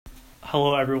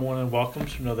Hello, everyone, and welcome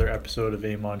to another episode of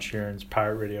Amon Sheeran's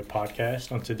Pirate Radio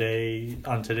podcast. On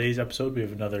today's episode, we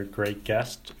have another great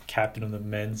guest, captain of the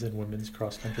men's and women's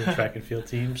cross country track and field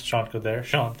teams, Sean Kildare.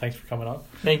 Sean, thanks for coming on.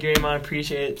 Thank you, Amon.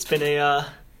 Appreciate it. It's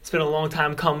been a long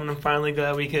time coming. I'm finally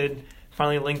glad we could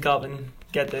finally link up and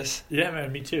get this. Yeah,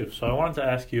 man, me too. So I wanted to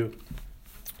ask you,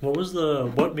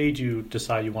 what made you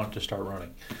decide you wanted to start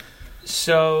running?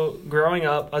 So growing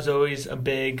up, I was always a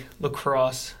big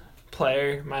lacrosse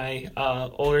player. My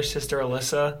older sister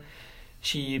Alyssa,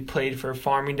 she played for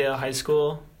Farmingdale High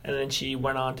School, and then she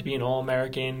went on to be an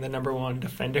All-American, the number one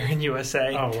defender in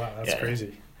USA. Oh wow, that's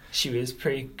crazy. She's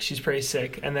pretty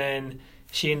sick, and then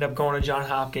she ended up going to Johns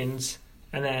Hopkins,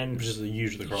 and then which is a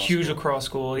huge lacrosse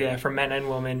school, for men and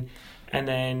women, and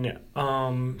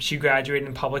then she graduated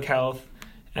in public health,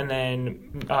 and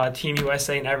then Team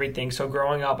USA and everything. So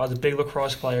growing up, I was a big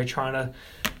lacrosse player, trying to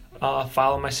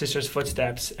follow my sister's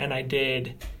footsteps, and I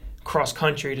did cross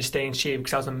country to stay in shape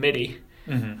because I was a midi.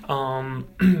 Mm-hmm.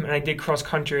 And I did cross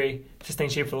country to stay in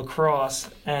shape for lacrosse,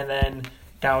 and then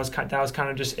that was kind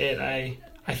of just it.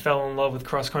 I fell in love with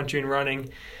cross country and running,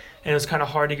 and it was kind of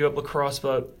hard to give up lacrosse,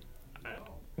 but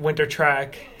winter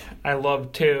track I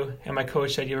loved too, and my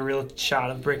coach said you have a real shot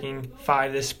of breaking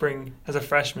 5 this spring as a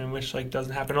freshman, which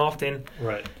doesn't happen often.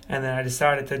 Right. And then I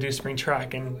decided to do spring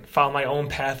track and follow my own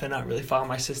path and not really follow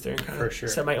my sister, and kind of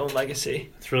set my own legacy.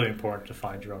 It's really important to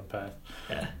find your own path.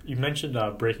 Yeah. You mentioned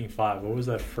breaking 5. What was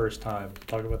that first time?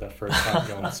 Talk about that first time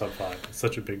going sub 5. It's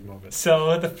such a big moment.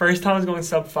 So the first time I was going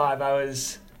sub 5, I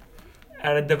was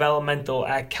at a developmental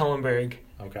at Kellenberg.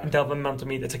 Okay. Developmental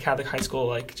meet. It's a Catholic high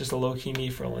school, just a low-key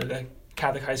meet for only the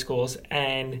Catholic high schools.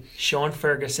 And Sean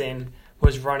Ferguson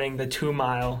was running the 2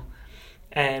 mile.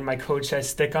 And my coach said,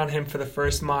 stick on him for the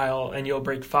first mile and you'll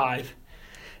break 5.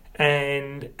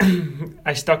 And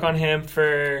I stuck on him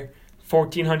for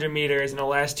 1,400 meters. And the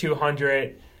last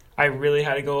 200, I really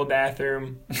had to go to the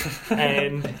bathroom.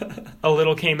 And a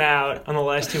little came out on the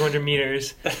last 200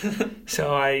 meters.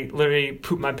 So I literally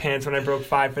pooped my pants when I broke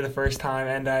 5 for the first time.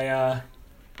 And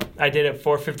I did it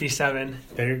 4:57.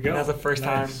 There you go. That was the first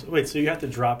time. Wait, so you had to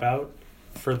drop out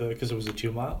because it was a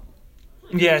 2 mile?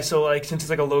 Yeah, so since it's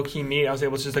a low-key meet, I was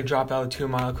able to just drop out a 2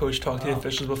 mile. Coach talked to the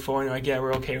officials before, and they're like, yeah,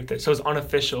 we're okay with it. So it was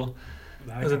unofficial.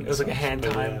 It was like a hand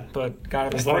time, but got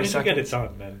it. As long as you get it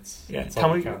done, man.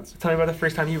 Tell me about the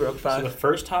first time you broke 5. So the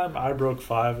first time I broke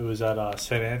 5, it was at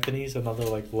St. Anthony's, another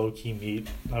low-key meet.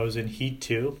 I was in Heat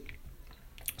 2.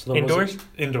 So indoors?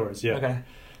 Indoors, yeah. Okay.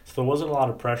 So there wasn't a lot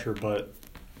of pressure, but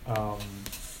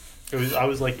I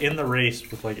was in the race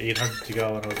with 800 to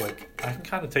go, and I was I can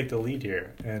kind of take the lead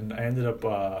here, and I ended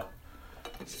up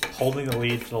holding the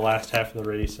lead for the last half of the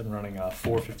race and running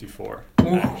 4:54.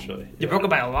 Actually, you broke it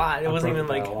by a lot. It wasn't even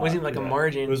a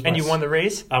margin. And you won the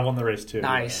race. I won the race too.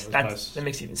 Nice. Yeah, that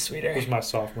makes it even sweeter. It was my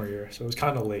sophomore year, so it was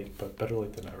kind of late, but better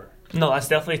late than never. No, that's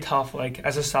definitely tough.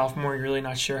 As a sophomore, you're really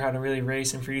not sure how to really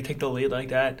race, and for you to take the lead like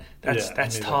that, that's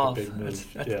tough.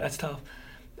 That's tough.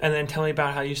 And then tell me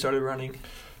about how you started running.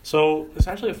 So it's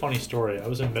actually a funny story. I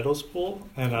was in middle school,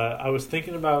 and I was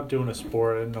thinking about doing a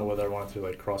sport. I didn't know whether I wanted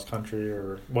to do cross country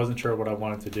or wasn't sure what I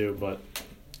wanted to do, but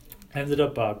I ended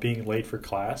up being late for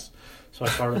class. So I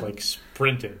started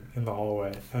sprinting in the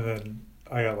hallway, and then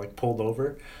I got pulled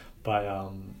over by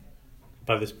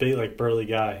this big burly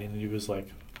guy, and he was like,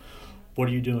 "What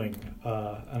are you doing?"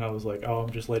 And I was like, "Oh,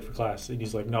 I'm just late for class." And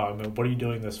he's like, "No, what are you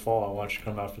doing this fall? I want you to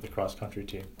come out for the cross country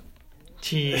team."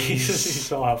 Jeez. He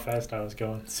saw how fast I was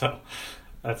going, so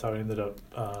that's how I ended up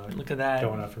Look at that.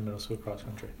 going out for middle school cross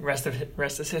country. Rest is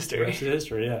history. Rest is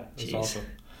history, yeah. It's awesome.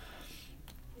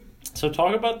 So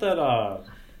talk about that,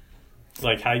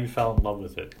 how you fell in love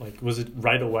with it. Was it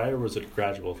right away or was it a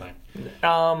gradual thing?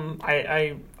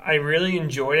 I really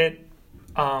enjoyed it.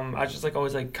 I was just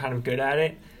always kind of good at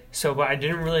it. So, but I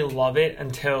didn't really love it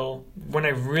until when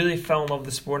I really fell in love with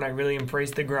the sport and I really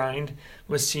embraced the grind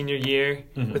was senior year,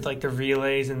 mm-hmm. with the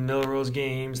relays and Milrose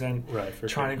games and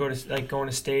trying to go to going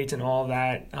to states and all of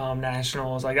that,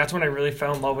 nationals. That's when I really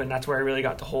fell in love with it, and that's where I really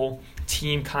got the whole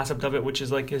team concept of it, which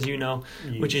is as you know,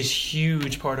 which is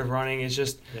huge part of running, is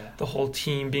just the whole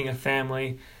team being a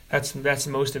family. That's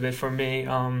most of it for me.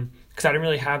 Because I didn't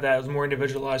really have that. It was more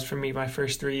individualized for me my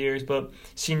first 3 years, but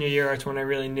senior year, that's when I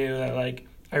really knew that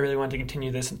I really wanted to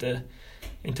continue this into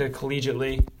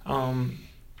collegiately,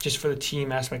 just for the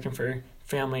team aspect and for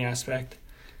family aspect.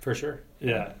 For sure,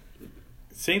 yeah.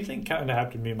 Same thing kind of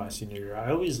happened to me my senior year.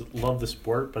 I always loved the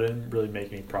sport, but it didn't really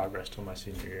make any progress till my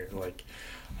senior year.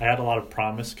 I had a lot of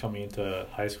promise coming into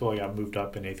high school. I got moved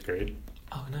up in 8th grade.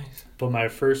 Oh, nice. But my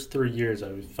first 3 years,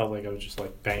 I felt like I was just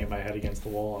banging my head against the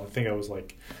wall. I think I was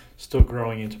still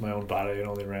growing into my own body. I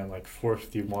only ran like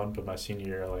 4:51, but my senior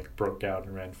year I like broke out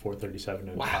and ran 4:37 in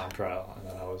a time trial, and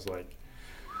then I was like,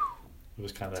 it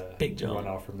was kind of big jump. Went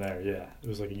off from there. Yeah, it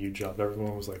was like a huge jump.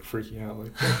 Everyone was like freaking out,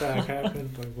 like what the heck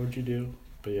happened? Like what'd you do?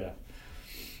 But yeah,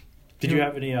 did you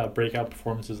have any breakout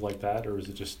performances like that, or was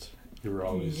it just you were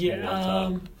always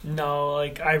no,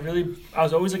 like I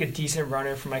was always like a decent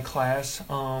runner for my class.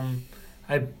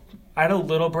 I had a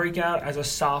little breakout as a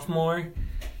sophomore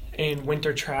in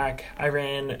winter track. I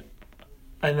ran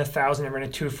in 1,000. I ran a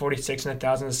 2:46 in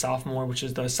 1,000 as a sophomore, which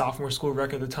is the sophomore school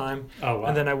record at the time. Oh wow!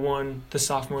 And then I won the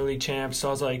sophomore league champs. So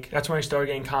I was like, that's when I started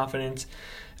getting confidence.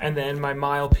 And then my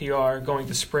mile PR going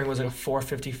to spring was like a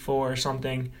 4:54 or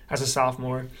something as a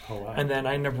sophomore. Oh wow! And then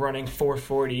I ended up running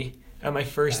 4:40 at my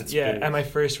first at my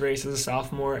first race as a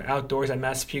sophomore outdoors at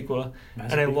Massapequa.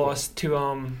 And I lost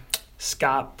to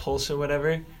Scott Pulse or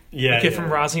whatever. Yeah, the kid from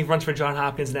Rosslyn, he runs for John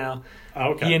Hopkins now.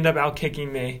 Oh, okay. He ended up out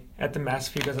kicking me at the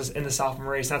Massapequa in the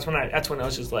sophomore race. That's when I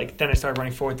was just like, then I started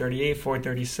running 4:38,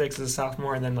 4:36 as a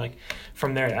sophomore, and then like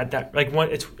from there at that like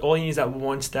one, it's all you need is that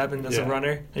one step and as a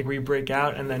runner, like where you break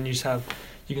out, and then you can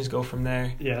just go from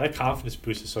there. Yeah, that confidence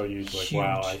boost is so huge. Like, huge.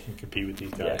 Wow, I can compete with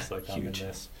these guys. Yeah, like I'm in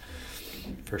this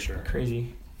for sure.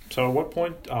 Crazy. So, at what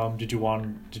point did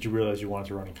you realize you wanted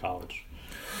to run in college?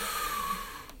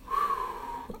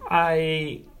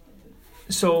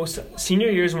 So senior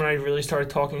year is when I really started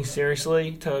talking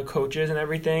seriously to coaches and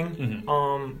everything.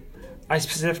 Mm-hmm. I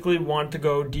specifically wanted to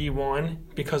go D1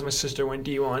 because my sister went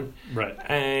D1. Right.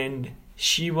 And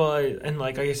she was, and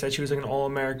like I said, she was like an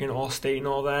All-American, All-State and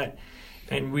all that.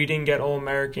 And we didn't get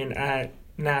All-American at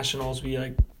Nationals.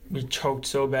 We choked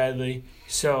so badly.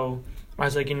 So I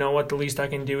was like, you know what? The least I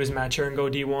can do is match her and go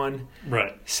D1.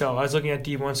 Right. So I was looking at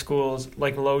D1 schools,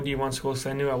 like low D1 schools,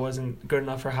 because I knew I wasn't good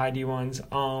enough for high D1s.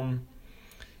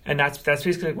 And that's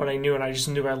basically what I knew, and I just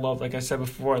knew I loved, like I said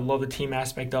before, I love the team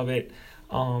aspect of it.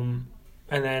 And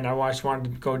then I just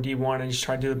wanted to go D1 and just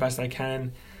try to do the best I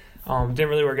can. Didn't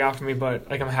really work out for me,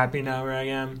 but like I'm happy now where I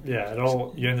am. Yeah,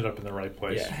 you ended up in the right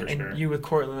place for and sure. And you with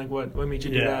Cortland, like what made you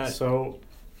do that? Yeah, so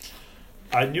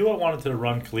I knew I wanted to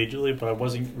run collegiately, but I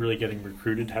wasn't really getting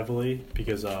recruited heavily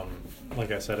because,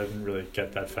 like I said, I didn't really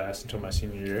get that fast until my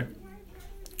senior year.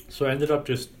 So I ended up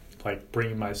just like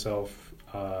bringing myself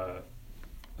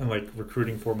and like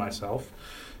recruiting for myself.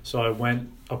 So I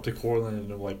went up to Cortland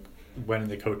and like went in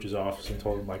the coach's office and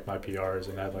told him like my PRs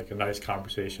and had like a nice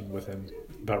conversation with him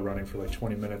about running for like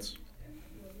 20 minutes.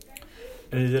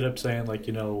 And he ended up saying like,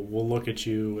 we'll look at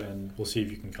you and we'll see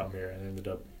if you can come here, and ended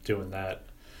up doing that.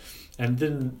 And it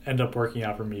didn't end up working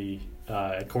out for me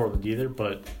at Cortland either,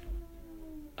 but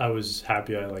I was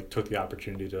happy I like took the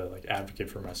opportunity to like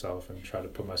advocate for myself and try to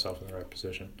put myself in the right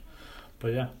position.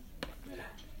 But yeah.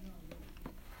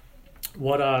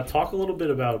 Talk a little bit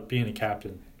about being a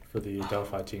captain for the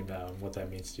Delphi team now and what that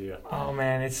means to you. Oh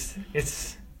man,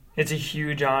 it's a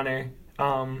huge honor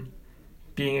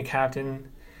being a captain,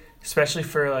 especially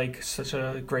for like such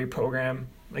a great program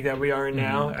like that we are in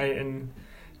now. And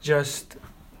just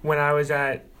when I was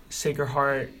at Sacred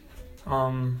Heart,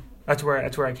 that's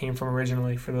where I came from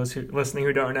originally. For those listening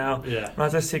who don't know, yeah. When I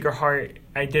was at Sacred Heart,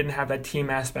 I didn't have that team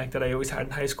aspect that I always had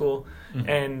in high school,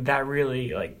 and that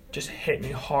really like just hit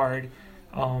me hard.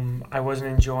 I wasn't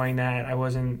enjoying that. I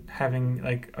wasn't having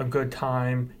like a good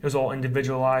time. It was all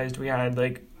individualized. We had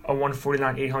like a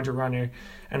 149 800 runner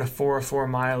and a 404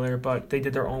 miler, but they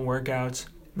did their own workouts.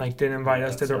 Like didn't invite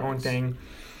us, did their own thing.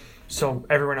 So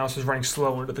everyone else was running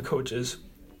slower to the coaches'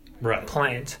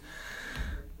 plans.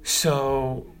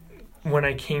 So when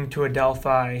I came to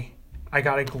Adelphi, I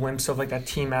got a glimpse of like that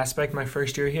team aspect my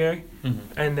first year here.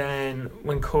 And then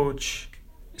when coach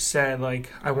said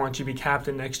like, I want you to be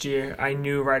captain next year, I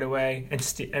knew right away,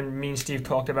 and me and Steve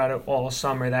talked about it all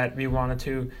summer, that we wanted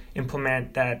to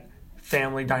implement that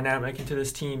family dynamic into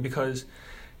this team, because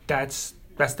that's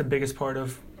the biggest part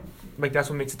of, like, that's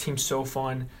what makes the team so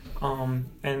fun.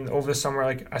 And over the summer,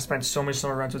 like, I spent so many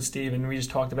summer runs with Steve, and we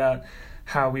just talked about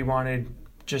how we wanted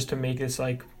just to make this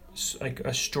like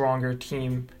a stronger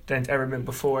team than it's ever been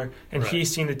before. And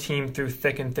he's seen the team through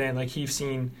thick and thin. Like he's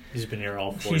been here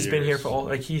all 4 years. He's been here for all,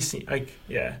 like he's seen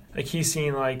he's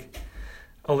seen like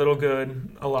a little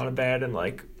good, a lot of bad, and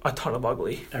like a ton of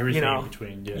ugly. Everything in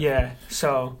between. Yeah.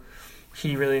 So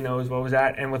he really knows what was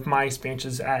at. And with my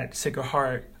experiences at Sacred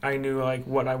Heart, I knew like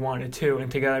what I wanted to,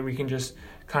 and together we can just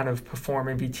kind of perform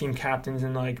and be team captains.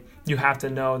 And like you have to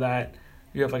know that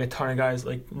you have like a ton of guys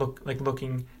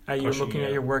looking at you, looking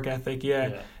at your work ethic,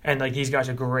 and like these guys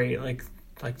are great. Like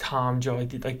like Tom, Joe,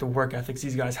 like the work ethics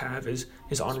these guys have is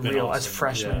unreal awesome. as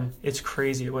freshmen. Yeah. It's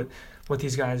crazy what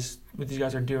these guys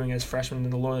are doing as freshmen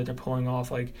and the load that they're pulling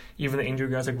off. Like even the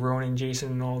injured guys like Ronan,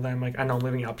 Jason, and all of them. Like I know I'm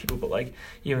living out people, but like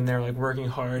even they're like working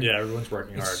hard. Yeah, everyone's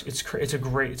working hard. It's a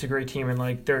great team, and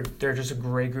like they're just a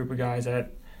great group of guys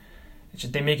that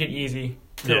they make it easy.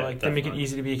 They make it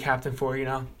easy to be a captain for, you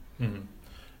know. Mm-hmm.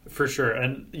 For sure.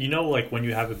 And you know, like when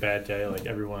you have a bad day, like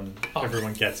everyone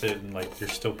gets it, and like you're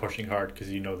still pushing hard because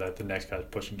you know that the next guy's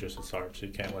pushing just as hard, so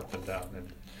you can't let them down. And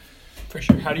for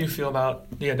sure. How do you feel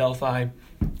about the Adelphi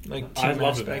like team I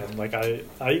love aspect? it, man. Like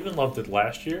I even loved it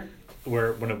last year,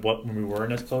 where when we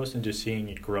weren't as close, and just seeing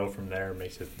it grow from there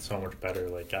makes it so much better.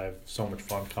 Like I have so much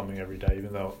fun coming every day,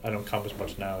 even though I don't come as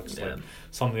much now. It's like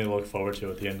something to look forward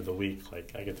to at the end of the week.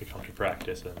 Like I get to come to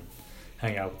practice and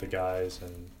hang out with the guys,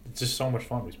 and it's just so much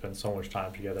fun. We spend so much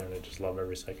time together, and I just love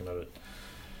every second of it.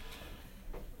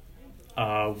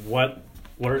 What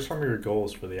are some of your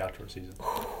goals for the outdoor season?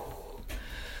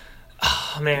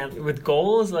 Oh, man, with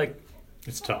goals, like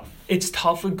it's tough. It's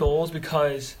tough with goals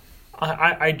because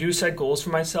I do set goals for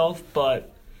myself,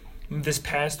 but this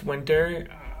past winter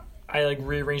I like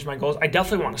rearranged my goals. I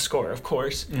definitely want to score, of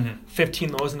course.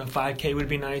 15 lows in the 5K would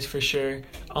be nice for sure.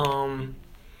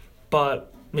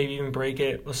 But maybe even break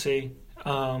it. We'll see.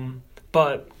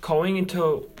 But going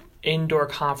into indoor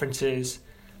conferences,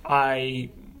 I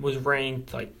was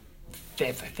ranked like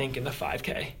 5th, I think, in the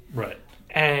 5K. Right.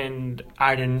 And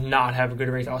I did not have a good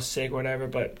race. I was sick or whatever,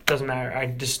 but it doesn't matter. I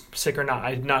just, sick or not,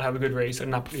 I did not have a good race. I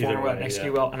did not perform well,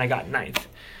 execute well, and I got 9th.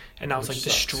 And I was like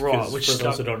distraught. Which for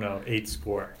those who don't know, 8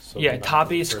 score. So yeah,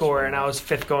 top 8 score, and I was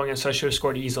 5th going in, so I should have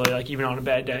scored easily, like even on a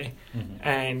bad day.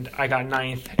 And I got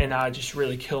 9th, and that just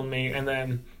really killed me. And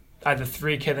then I had the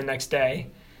 3K the next day,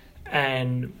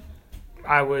 and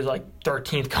I was like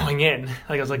 13th going in.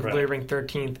 Like I was like literally ranked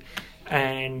 13th,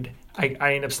 and I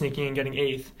ended up sneaking and getting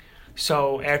 8th.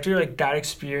 So after like that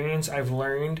experience, I've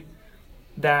learned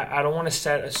that I don't want to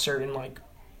set a certain like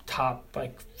top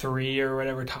like 3 or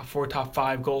whatever, top 4, top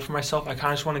 5 goal for myself. I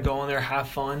kind of just want to go in there, have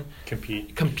fun,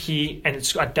 compete,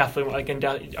 and I definitely like. And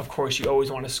of course, you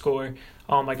always want to score.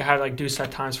 Like I had to like do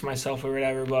set times for myself or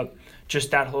whatever, but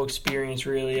just that whole experience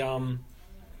really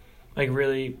like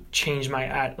really changed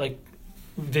my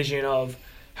vision of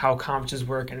how conferences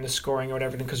work and the scoring or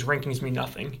whatever. Because rankings mean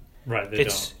nothing. Right,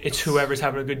 it's whoever's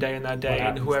having a good day in that day,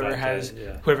 and whoever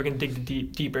can dig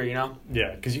deeper, you know.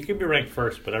 Yeah, because you can be ranked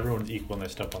first, but everyone's equal and they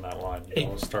step on that line. You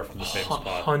all start from the same spot.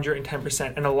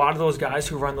 110%. And a lot of those guys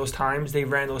who run those times, they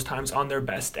ran those times on their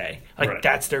best day. Like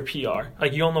that's their PR.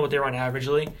 Like you don't know what they run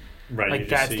averagely. Right. Like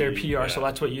that's their PR. So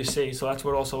that's what you see. So that's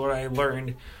what I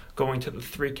learned going to the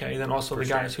 3K. Then also the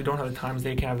guys who don't have the times,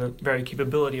 they can have the very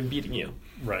capability of beating you.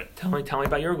 Right. Tell me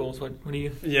about your goals. What do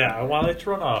you? Yeah, I wanted to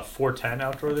run a 4:10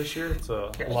 outdoor this year. It's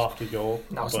a lofty goal.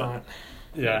 No, it's not.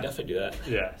 Yeah, you definitely do that.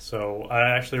 Yeah, so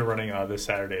I actually am running this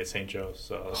Saturday at St. Joe's,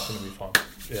 so it's going to be fun.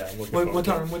 Yeah, I'm looking forward. What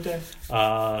time? What day?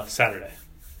 Saturday.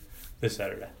 This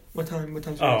Saturday. What time? What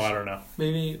time? I don't know.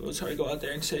 Maybe we'll try to go out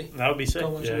there and see. That would be sick.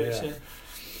 Yeah.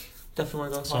 Definitely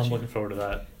want to go. So I'm looking forward to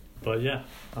that. But yeah,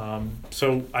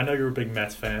 so I know you're a big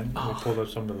Mets fan. We pulled up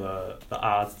some of the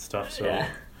odds and stuff. So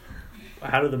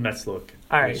how do the Mets look?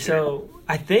 All right, so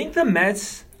I think the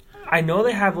Mets. I know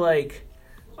they have like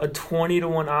a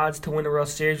 20-1 odds to win the World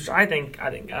Series, which I think I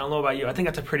don't know about you. I think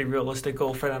that's a pretty realistic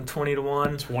goal for them.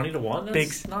 20-1. 20-1.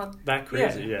 That's not that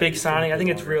crazy. Yeah, big signing. I think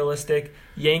it's realistic.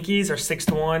 Yankees are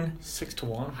 6-1.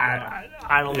 6-1.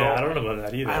 I don't know. Yeah, I don't know about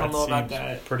that either. I don't know about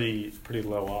that. Pretty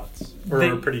low odds,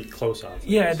 or pretty close odds.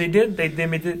 Yeah, they did. They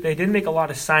did make a lot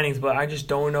of signings, but I just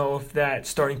don't know if that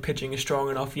starting pitching is strong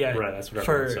enough yet. Right, that's what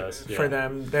everyone says. Yeah. For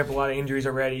them. They have a lot of injuries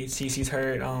already. CeCe's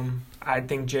hurt. I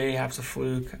think Jay has a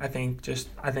fluke. I think.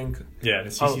 Yeah, and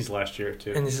CeCe's last year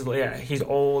too. And this is he's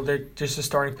old. They're just a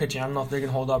starting pitching. I don't know if they can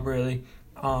hold up really.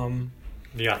 You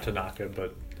got Tanaka,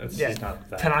 but he's not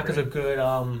that. Tanaka's great. A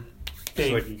good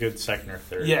he's like a good second or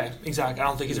third. Yeah, exactly. I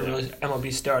don't think he's a really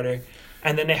MLB starter.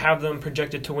 And then they have them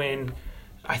projected to win.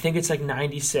 I think it's like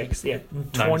 96. Yeah,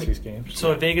 96 games. So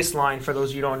the Vegas line, for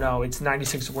those you don't know, it's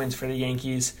 96 wins for the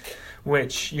Yankees,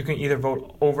 which you can either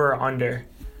vote over or under.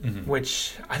 Mm-hmm.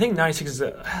 Which I think 96 is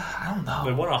I don't know.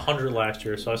 They won 100 last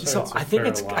year, so I think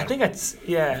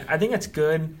it's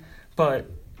good, but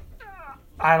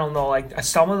I don't know. Like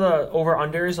some of the over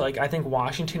unders, like I think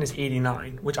Washington is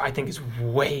 89, which I think is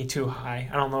way too high.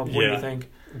 I don't know. What do you think?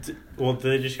 Well,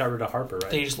 they just got rid of Harper, right?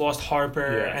 They just lost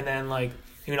Harper, and then like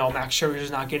Max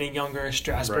Scherzer's not getting younger,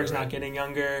 Strasburg's not getting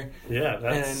younger. Yeah,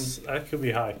 that could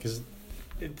be high because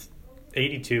it's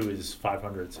 82 is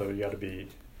 500, so you got to be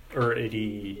or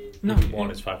 80, No,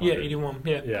 81 is 500. Yeah, 81.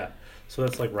 Yeah. Yeah. So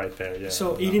that's like right there. Yeah.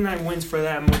 So 89 wins for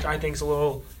them, which I think is a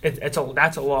little.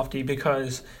 That's a lofty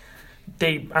because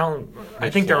I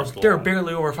think they're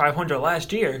barely over 500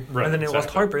 last year, right, and then they lost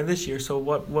exactly. Harper this year. So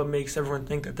what makes everyone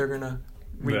think that they're gonna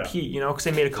repeat? You know, because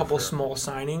they made a couple small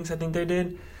signings. I think they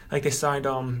did. Like they signed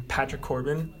Patrick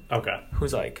Corbin. Okay.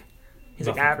 Who's like. He's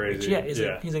Nothing like average,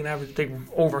 crazy. He's like an average. They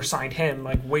oversigned him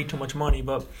like way too much money,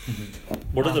 but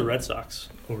what are the Red Sox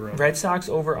over? Red Sox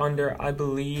over under I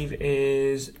believe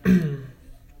is and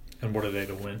what are they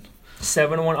to win?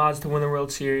 7-1 odds to win the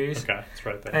World Series. Okay, it's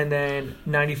right there. And then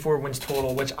 94 wins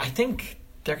total, which I think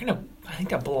they'll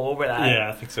blow over that. Yeah,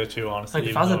 I think so too. Honestly, Like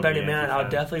if I was a betting man, I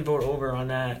would definitely vote over on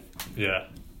that. Yeah.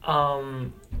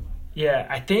 Yeah,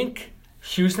 I think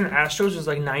Houston Astros was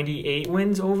like 98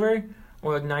 wins over.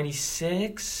 Or like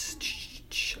 96.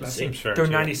 That seems fair. They're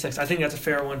too. 96. I think that's a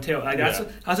fair one too. Like that's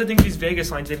I think these Vegas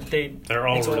lines they're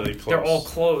all really close. They're all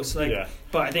close. Like, yeah.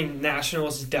 But I think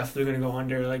Nationals is definitely going to go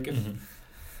under. Like if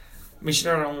we should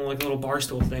start our own like little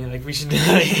barstool thing. Like we should do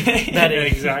that.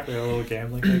 Exactly, a little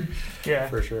gambling thing. Yeah,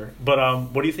 for sure. But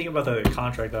what do you think about the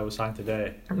contract that was signed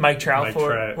today? Mike Trout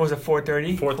what was it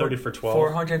 430? 430 for 12.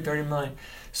 430 million.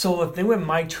 So the thing with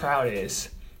Mike Trout is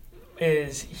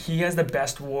he has the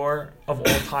best WAR of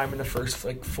all time in the first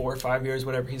like 4 or 5 years,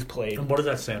 whatever he's played. And what does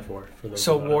that stand for?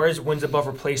 So WAR is wins above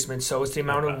replacement. So it's the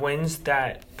amount of wins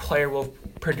that player will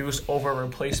produce over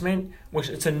replacement, which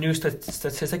it's a new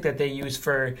statistic that they use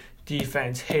for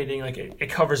defense, hitting. Like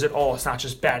it covers it all. It's not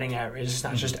just batting average. It's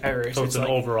not just errors. So it's an like,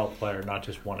 overall player, not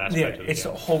just one aspect of the it's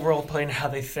game. the overall play and how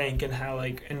they think and how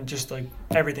and just like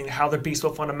everything, how their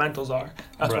baseball fundamentals are.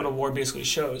 That's what a WAR basically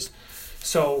shows.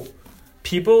 So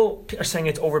people are saying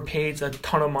it's overpaid, it's a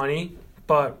ton of money,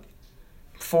 but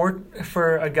for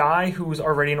a guy who's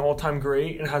already an all-time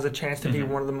great and has a chance to be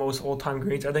one of the most all-time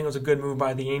greats, I think it was a good move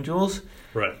by the Angels.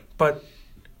 Right. But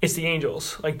it's the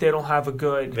Angels. Like, they don't have a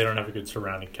good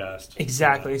surrounding cast.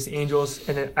 Exactly. Yeah. It's the Angels,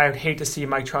 and I would hate to see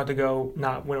Mike Trout to go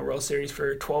not win a World Series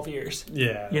for 12 years.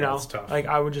 Yeah, that's tough. Like,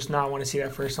 I would just not want to see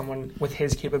that for someone with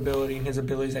his capability and his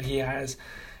abilities that he has.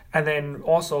 And then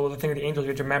also the thing with the Angels, you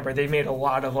have to remember, they made a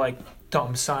lot of like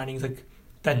dumb signings, like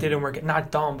that didn't work.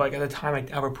 Not dumb, but like at the time, like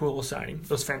Albert Pujols signing.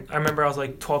 I remember I was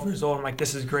like 12 years old. I'm like,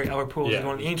 this is great. Albert Pujols is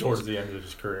going to the Angels towards the end of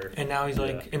his career. And now he's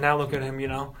like, and now look at him,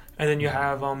 And then you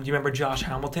have, do you remember Josh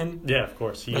Hamilton? Yeah, of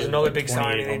course. There's another big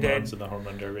signing they did in the home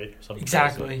run derby.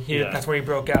 Exactly. That's where he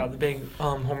broke out, the big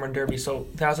home run derby. So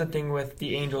that's the thing with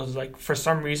the Angels. Is like for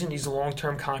some reason, these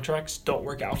long-term contracts don't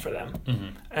work out for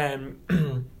them,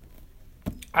 and.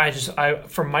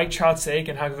 For Mike Trout's sake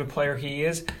and how good of a player he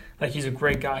is, like he's a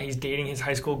great guy. He's dating his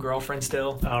high school girlfriend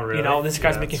still. Oh, really? This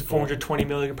guy's making $420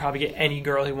 million. He can probably get any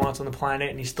girl he wants on the planet,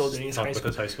 and he's still dating his high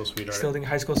school sweetheart. Still dating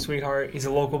high school sweetheart. He's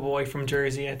a local boy from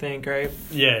Jersey, I think, right?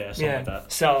 Yeah, something like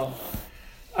that. So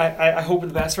I hope the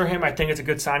best for him. I think it's a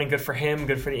good signing, good for him,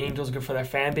 good for the Angels, good for their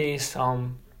fan base.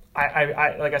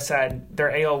 I like I said,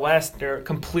 they're AL West. They're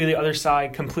completely other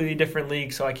side, completely different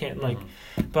league. So I can't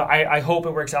but I hope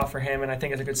it works out for him, and I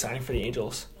think it's a good signing for the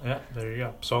Angels. Yeah, there you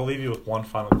go. So I'll leave you with one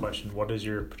final question. What is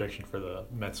your prediction for the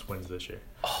Mets wins this year?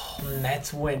 Oh,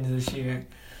 Mets wins this year.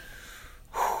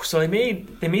 So they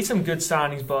made some good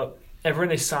signings, but everyone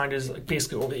they signed is like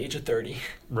basically over the age of 30.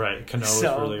 Right, Cano is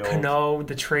really old. Cano,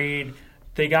 the trade.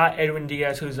 They got Edwin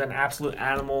Diaz, who's an absolute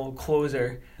animal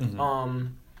closer.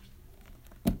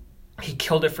 He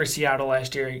killed it for Seattle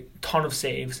last year. Ton of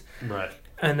saves. Right.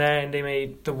 And then they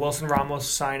made the Wilson Ramos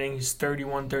signing. He's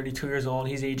 31, 32 years old.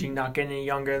 He's aging, not getting any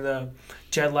younger. The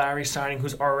Jed Larry signing,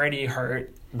 who's already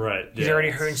hurt. Right. He's already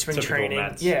hurt in spring training.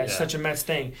 Mets. It's such a Mets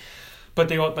thing. But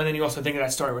then you also think of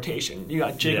that starting rotation. You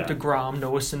got Jacob deGrom,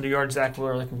 Noah Syndergaard, Zach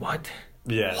Wheeler. Like, what?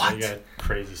 Yeah, what? they got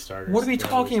crazy starters. What are we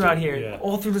talking about here? Yeah.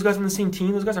 All three of those guys on the same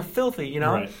team? Those guys are filthy,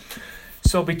 Right.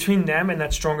 So between them and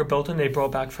that stronger built-in, they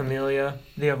brought back Familia.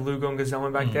 They have Lugo and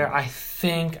Gazelman back there. I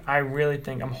think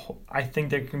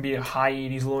there can be a high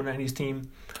 80s, low 90s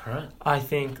team. All right. I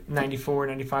think 94,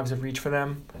 95 is a reach for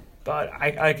them. But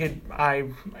I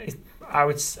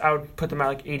would put them at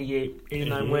like 88,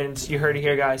 89 wins. You heard it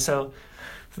here, guys. So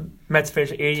Mets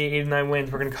finish 88, 89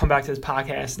 wins. We're going to come back to this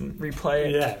podcast and replay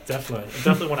it. Yeah, definitely. I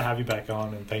definitely want to have you back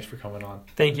on, and thanks for coming on.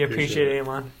 Thank you. Appreciate it,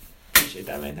 Amon. Appreciate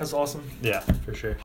that, man. That was awesome. Yeah, for sure.